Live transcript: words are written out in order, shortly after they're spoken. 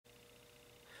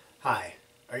Hi,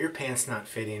 are your pants not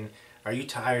fitting? Are you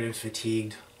tired and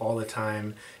fatigued all the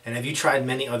time? And have you tried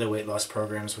many other weight loss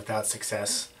programs without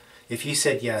success? If you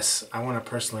said yes, I want to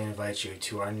personally invite you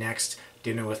to our next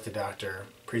Dinner with the Doctor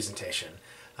presentation.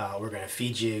 We're going to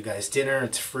feed you guys dinner.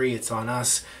 It's free. It's on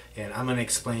us. And I'm going to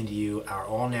explain to you our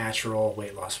all-natural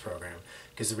weight loss program.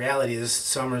 Because the reality is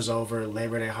summer's over,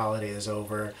 Labor Day holiday is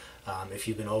over. If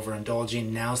you've been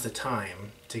overindulging, now's the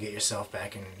time to get yourself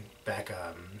back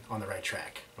on the right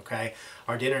track. Okay,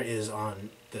 our dinner is on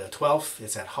the 12th.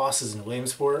 It's at Haas's in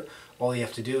Williamsport. All you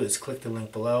have to do is click the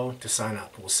link below to sign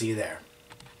up. We'll see you there.